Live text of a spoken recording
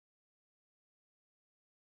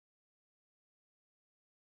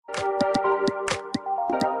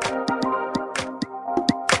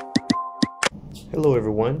Hello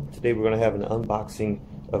everyone, today we're going to have an unboxing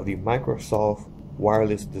of the Microsoft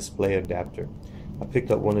wireless display adapter. I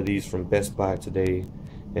picked up one of these from Best Buy today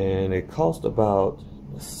and it cost about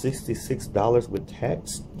 $66 with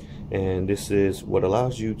tax, and this is what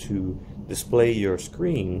allows you to display your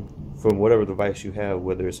screen from whatever device you have,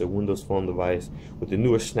 whether it's a Windows Phone device with the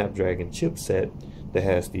newer Snapdragon chipset that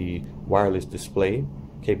has the wireless display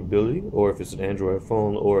capability, or if it's an Android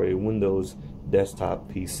phone or a Windows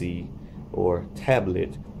desktop PC or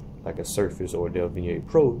tablet like a Surface or a Dell V8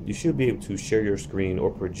 Pro, you should be able to share your screen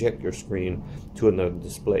or project your screen to another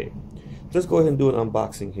display. Let's go ahead and do an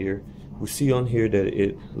unboxing here. We see on here that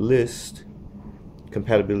it lists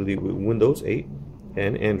compatibility with Windows 8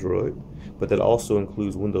 and Android, but that also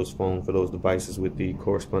includes Windows Phone for those devices with the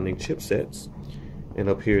corresponding chipsets. And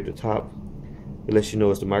up here at the top, it lets you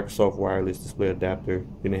know it's the Microsoft wireless display adapter.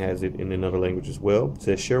 Then it has it in another language as well. It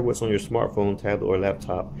says share what's on your smartphone, tablet, or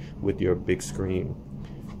laptop with your big screen.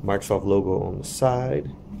 Microsoft logo on the side,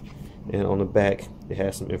 and on the back it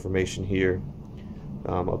has some information here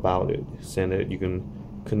about it, saying that you can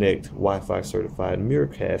connect Wi-Fi certified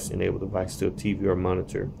Miracast enabled device to a TV or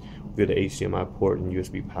monitor via the HDMI port and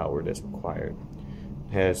USB power that's required.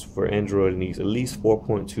 It has for Android, it needs at least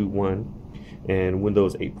 4.21 and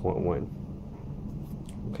Windows 8.1.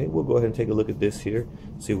 Okay, we'll go ahead and take a look at this here,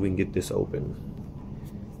 see if we can get this open.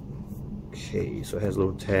 Okay, so it has a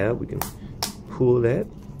little tab. We can pull that.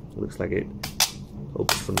 It looks like it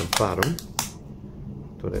opens from the bottom.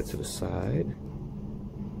 Throw that to the side.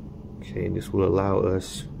 Okay, and this will allow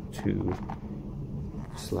us to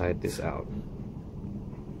slide this out.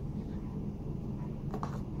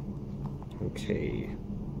 Okay.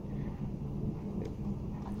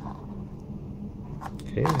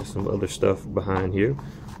 Okay, there's some other stuff behind here.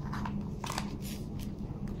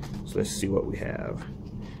 So let's see what we have.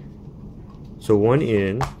 So one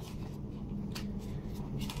end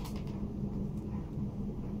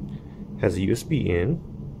has a USB in,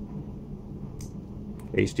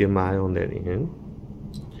 HDMI on that end.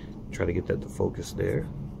 Try to get that to focus there.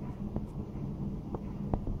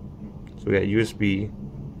 So we got USB,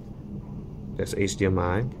 that's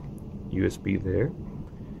HDMI, USB there.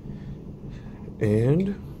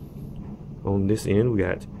 And on this end we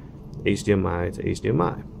got HDMI to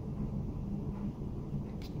HDMI.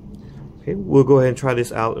 Okay, we'll go ahead and try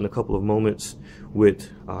this out in a couple of moments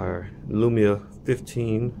with our Lumia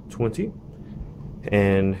 1520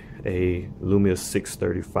 and a Lumia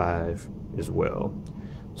 635 as well.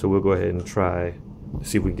 So we'll go ahead and try to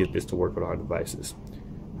see if we can get this to work with our devices.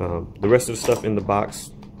 The rest of the stuff in the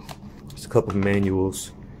box is a couple of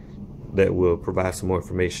manuals that will provide some more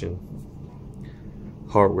information,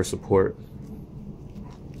 hardware support,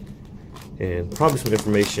 and probably some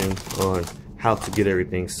information on how to get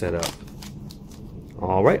everything set up.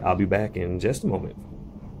 Alright, I'll be back in just a moment.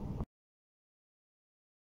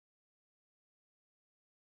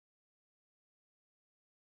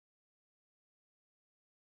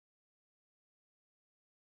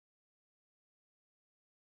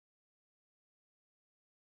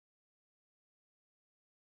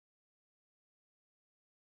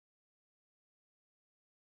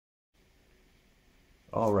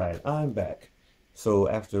 Alright, I'm back. So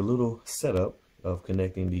after a little setup of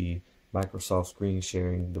connecting the Microsoft screen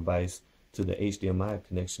sharing device to the HDMI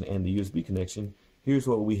connection and the USB connection, here's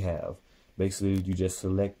what we have. Basically, you just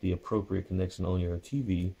select the appropriate connection on your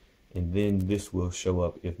TV, and then this will show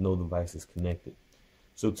up if no device is connected.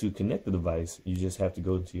 So to connect the device, you just have to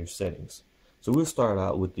go into your settings. So we'll start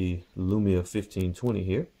out with the Lumia 1520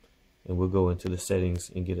 here, and we'll go into the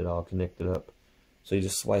settings and get it all connected up. So you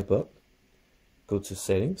just swipe up, go to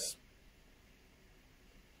settings,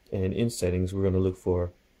 and in settings we're going to look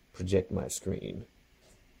for project my screen.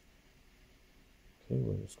 Okay,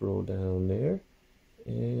 we're going to scroll down there,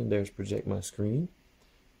 and there's project my screen.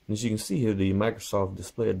 And as you can see here, the Microsoft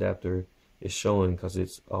display adapter is showing because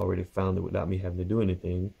it's already found it without me having to do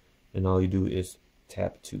anything, and all you do is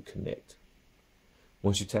tap to connect.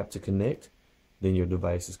 Once you tap to connect, then your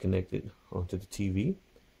device is connected onto the TV,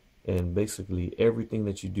 and basically everything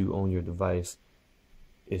that you do on your device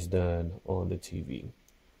is done on the TV.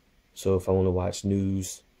 So if I want to watch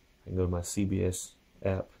news, I can go to my CBS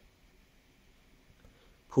app,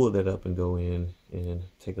 pull that up and go in and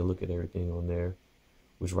take a look at everything on there,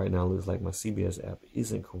 which right now looks like my CBS app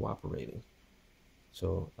isn't cooperating.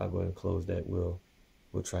 So I'll go ahead and close that. We'll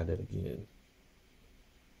try that again.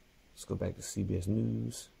 Let's go back to CBS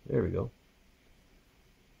News. There we go.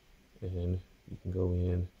 And you can go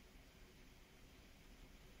in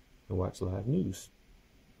and watch live news.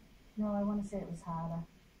 No, I want to say it was harder.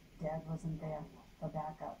 Dad wasn't there for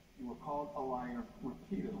backup. You were called a liar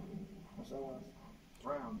repeatedly.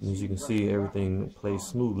 As you can see, everything plays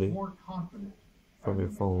smoothly from your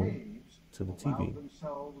phone to the TV.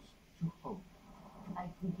 I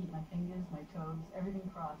can keep my fingers, my toes, everything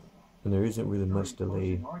crossed. And there isn't really much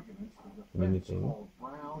delay in anything.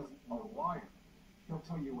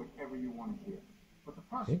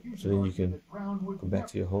 Okay, so then you can go back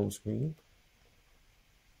to your home screen,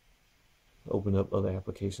 open up other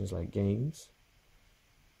applications like games.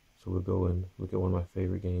 So we'll go and look at one of my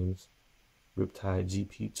favorite games, Riptide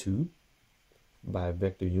GP2 by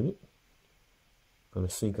Vector Unit. I'm going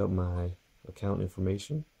to sync up my account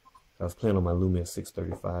information. I was playing on my Lumia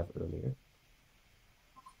 635 earlier.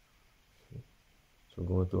 Okay. So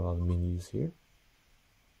going through all the menus here.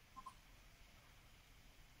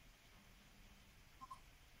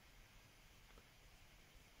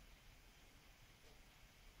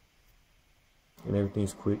 And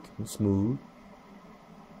everything's quick and smooth.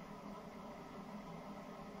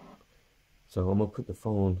 So I'm going to put the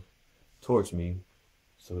phone towards me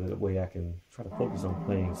so that way I can try to focus on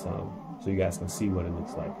playing some so you guys can see what it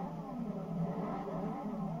looks like.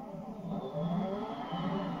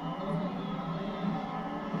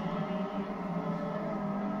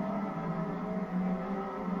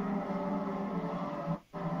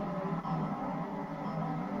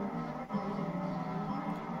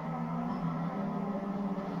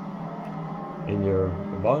 And your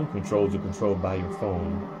volume controls are controlled by your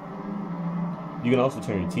phone. You can also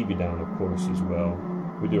turn your TV down, of course, as well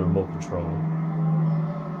with your remote control.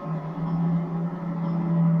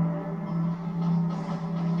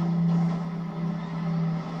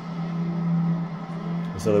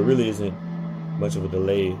 So there really isn't much of a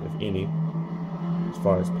delay, if any, as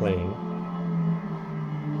far as playing.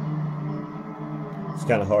 It's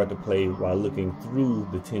kind of hard to play while looking through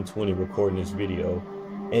the 1020 recording this video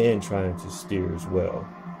and trying to steer as well.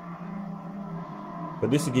 But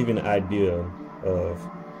this will give you an idea of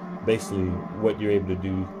basically what you're able to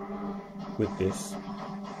do with this.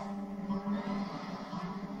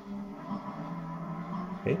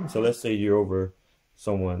 Okay, so let's say you're over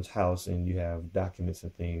someone's house and you have documents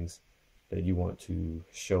and things that you want to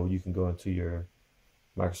show. You can go into your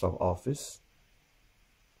Microsoft Office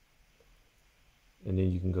and then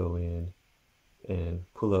you can go in and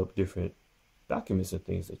pull up different documents and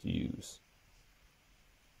things that you use.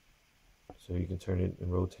 So you can turn it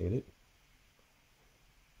and rotate it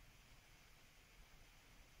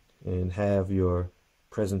and have your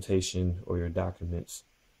presentation or your documents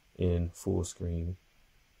in full screen.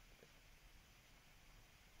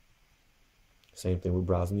 Same thing with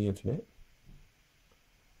browsing the internet.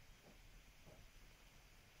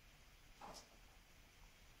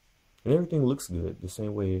 And everything looks good the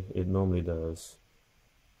same way it normally does.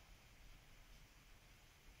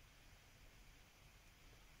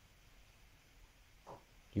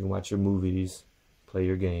 You can watch your movies, play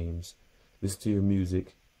your games, listen to your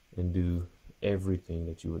music, and do everything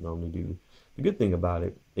that you would normally do. The good thing about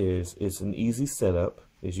it is it's an easy setup,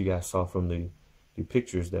 as you guys saw from the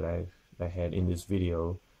pictures that I had in this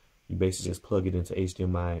video. You basically just plug it into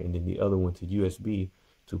HDMI and then the other one to USB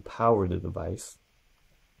to power the device.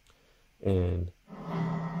 And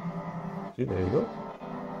see, there you go.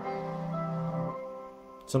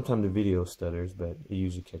 Sometimes the video stutters, but it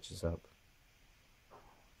usually catches up.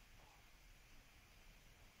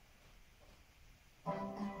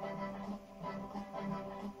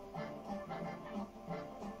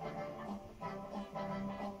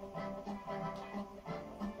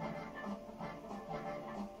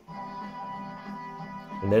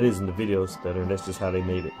 And that isn't the video stutter, that's just how they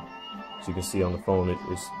made it. So you can see on the phone it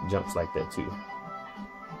jumps like that too.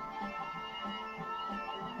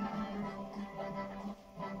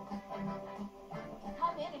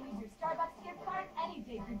 Come in and use your Starbucks gift card any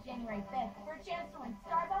day through January 5th for a chance to win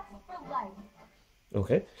Starbucks for life.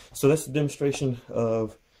 Okay, so that's a demonstration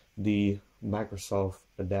of the Microsoft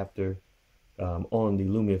adapter on the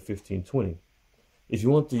Lumia 1520. If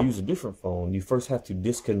you want to use a different phone, you first have to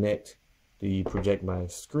disconnect the Project My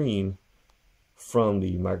Screen from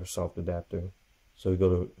the Microsoft adapter. So we go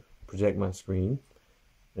to Project My Screen,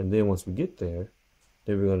 and then once we get there,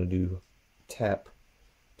 then we're going to do tap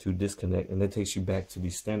to disconnect, and that takes you back to the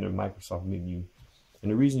standard Microsoft menu. And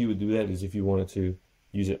the reason you would do that is if you wanted to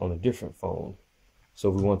use it on a different phone. So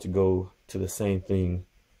if we want to go to the same thing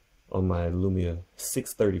on my Lumia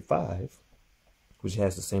 635, which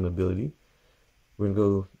has the same ability, we're going to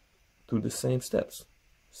go through the same steps.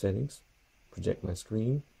 Settings, Project My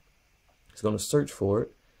Screen. It's going to search for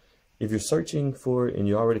it. If you're searching for it and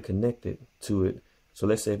you're already connected to it, so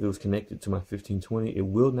let's say if it was connected to my 1520, it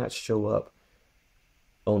will not show up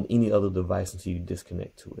on any other device until you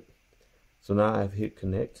disconnect to it. So now I've hit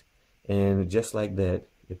connect, and just like that,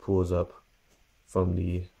 it pulls up from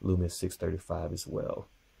the Lumia 635 as well.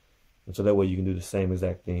 And so that way you can do the same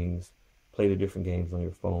exact things, play the different games on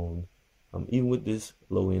your phone, even with this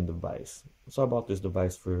low-end device. So I bought this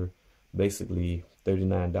device for basically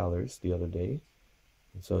 $39 the other day.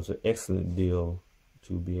 And so it's an excellent deal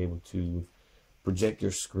to be able to project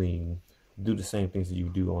your screen, do the same things that you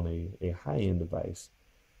do on a high-end device,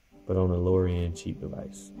 but on a lower-end cheap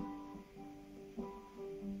device.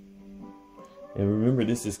 And remember,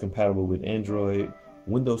 this is compatible with Android,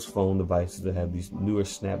 Windows Phone devices that have these newer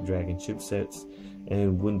Snapdragon chipsets,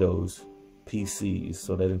 and Windows PCs.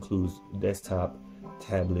 So that includes desktop,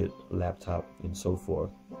 tablet, laptop, and so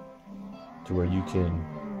forth, to where you can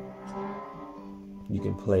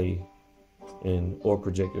play or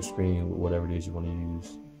project your screen with whatever it is you want to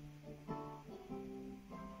use.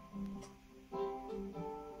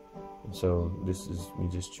 And so this is me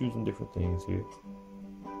just choosing different things here.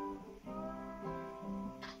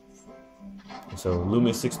 So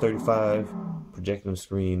Lumia 635, projecting the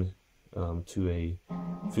screen to a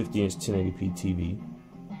 50-inch 1080p TV.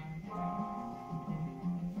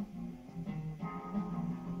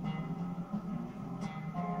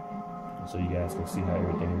 So you guys can see how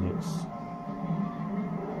everything looks.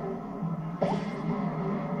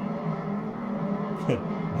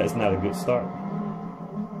 That's not a good start.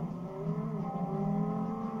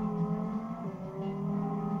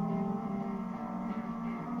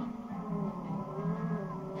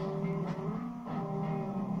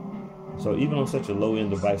 So even on such a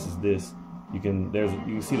low-end device as this, you can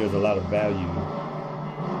see there's a lot of value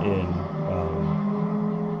in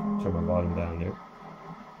turn my volume down there.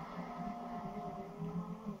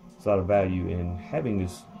 There's a lot of value in having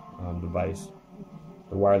this device,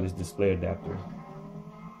 the wireless display adapter.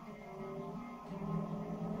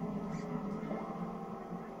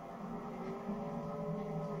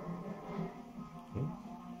 Okay.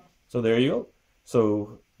 So there you go.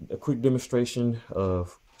 So a quick demonstration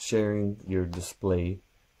of sharing your display,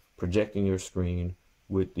 projecting your screen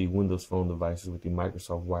with the Windows Phone devices with the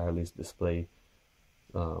Microsoft wireless display,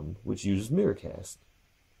 which uses Miracast.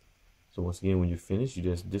 So once again, when you're finished, you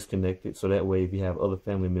just disconnect it. So that way, if you have other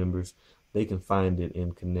family members, they can find it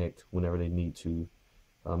and connect whenever they need to.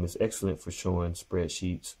 It's excellent for showing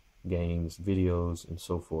spreadsheets, games, videos, and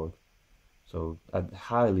so forth. So I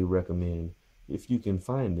highly recommend, if you can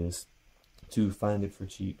find this, to find it for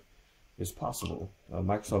cheap. It's possible.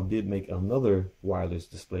 Microsoft did make another wireless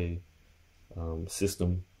display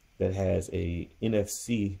system that has a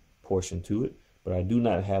NFC portion to it, but I do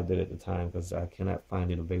not have that at the time because I cannot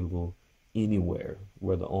find it available anywhere,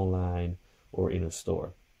 whether online or in a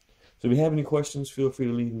store. So if you have any questions, feel free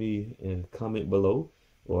to leave me a comment below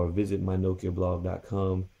or visit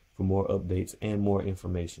mynokiablog.com for more updates and more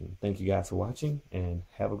information. Thank you guys for watching, and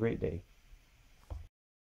have a great day.